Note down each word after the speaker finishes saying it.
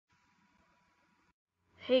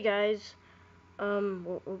Hey guys,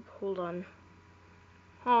 hold on.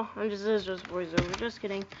 Oh, this is just voiceover. Just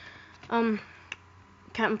kidding. Um,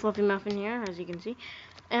 Captain Fluffy Muffin here, as you can see.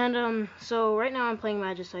 And so right now I'm playing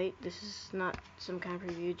Magicite. This is not some kind of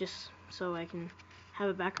preview, just so I can have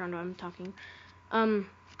a background while I'm talking.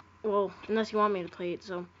 Well, unless you want me to play it.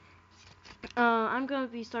 So, I'm gonna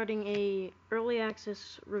be starting a early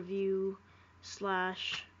access review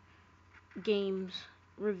slash games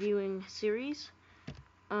reviewing series.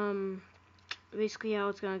 Basically how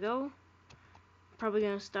it's gonna go. Probably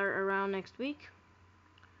gonna start around next week.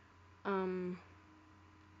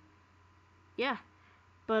 Yeah,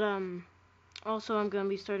 but also I'm gonna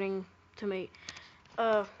be starting to make.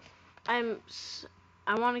 Uh, I'm.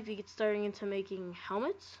 I wanted to get starting into making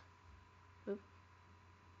helmets. Oop,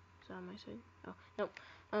 is that on my side? Oh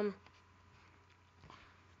no.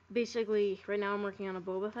 Basically, right now I'm working on a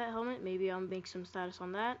Boba Fett helmet. Maybe I'll make some status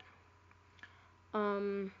on that.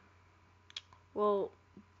 Well,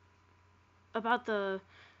 about the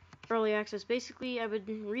early access. Basically, I've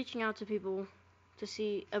been reaching out to people to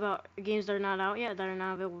see about games that are not out yet, that are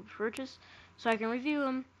not available for purchase, so I can review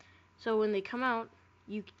them. So when they come out,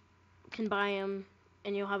 you can buy them,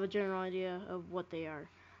 and you'll have a general idea of what they are.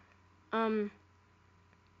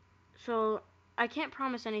 So I can't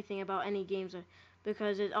promise anything about any games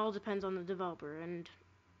because it all depends on the developer. And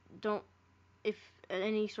don't, if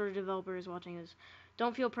any sort of developer is watching this,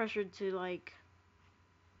 don't feel pressured to like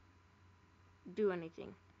do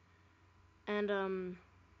anything. And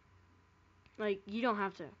like you don't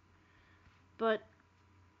have to, but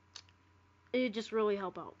it just really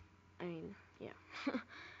help out. I mean, yeah.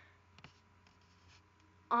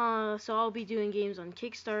 So I'll be doing games on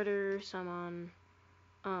Kickstarter, some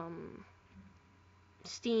on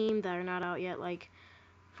Steam that are not out yet. Like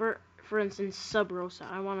for instance, Sub Rosa.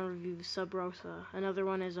 I want to review Sub Rosa. Another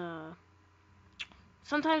one is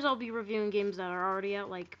sometimes I'll be reviewing games that are already out,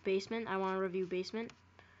 like Basement. I want to review Basement.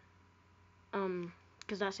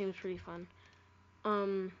 Because that seems pretty fun.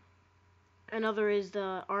 Another is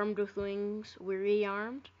the Armed with Wings, Weary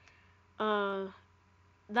Armed.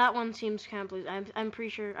 That one seems kind of pleasing. I'm pretty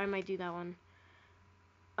sure I might do that one.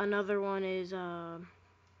 Another one is I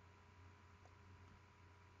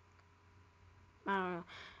don't know.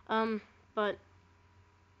 But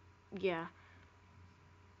yeah.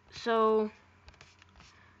 So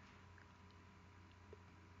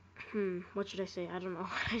what should I say? I don't know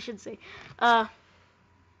what I should say. But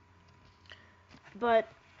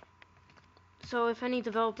so if any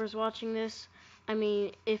developers watching this, I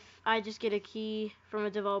mean, if I just get a key from a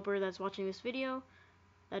developer that's watching this video,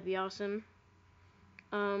 that'd be awesome.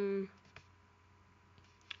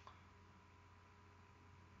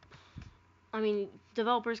 I mean,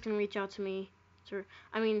 developers can reach out to me.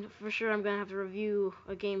 I mean, for sure, I'm gonna have to review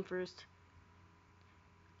a game first.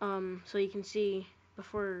 So you can see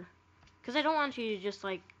before, because I don't want you to just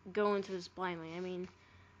like go into this blindly. I mean,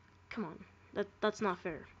 come on, that's not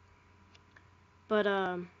fair. But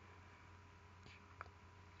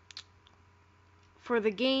for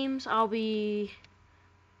the games, I'm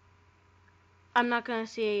not gonna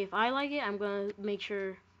say if I like it. I'm gonna make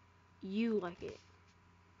sure you like it.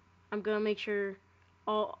 I'm gonna make sure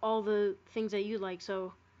all the things that you like.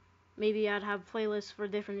 So maybe I'd have playlists for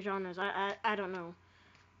different genres. I don't know,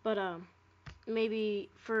 but maybe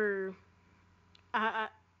for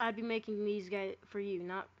I'd be making these guys for you,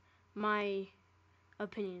 not my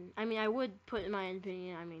opinion. I mean, I would put my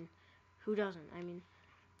opinion. I mean, who doesn't?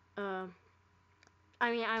 Uh,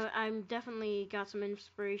 I'm definitely got some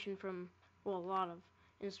inspiration from, well, a lot of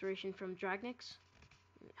inspiration from Dragnix.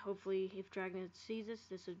 Hopefully, if Dragnix sees this,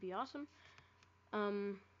 this would be awesome.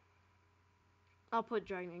 I'll put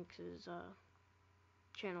Dragnix's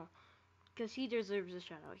channel because he deserves a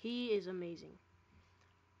shout out. He is amazing.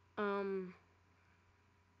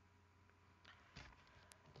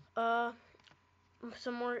 Uh,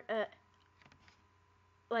 some more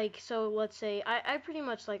like, so let's say I pretty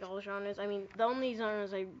much like all genres. I mean, the only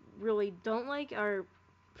genres I really don't like are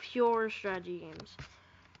pure strategy games.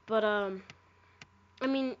 But I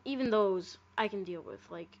mean, even those I can deal with.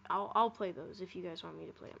 Like, I'll play those if you guys want me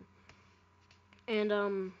to play them. And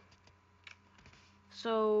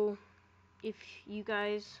so if you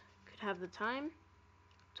guys could have the time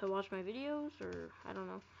to watch my videos, or I don't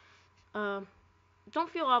know, don't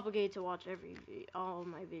feel obligated to watch all of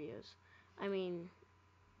my videos. I mean,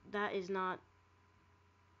 that is not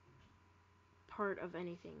part of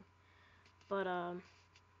anything. But I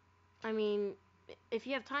mean, if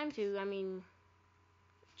you have time to, I mean,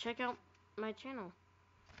 check out my channel.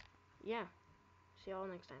 Yeah. See y'all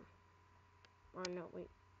next time. Or no, wait.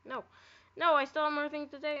 No. No, I still have more things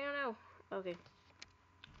to say. Oh no. Okay.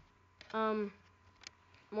 Um,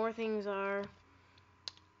 more things are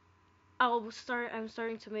I'm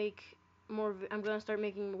starting to make more. I'm gonna start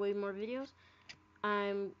making way more videos.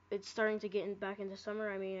 It's starting to get back into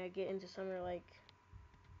summer. I mean, I get into summer like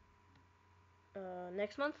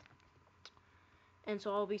next month, and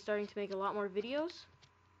so I'll be starting to make a lot more videos,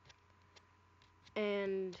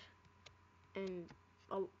 and and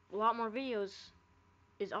a lot more videos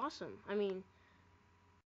is awesome. I mean,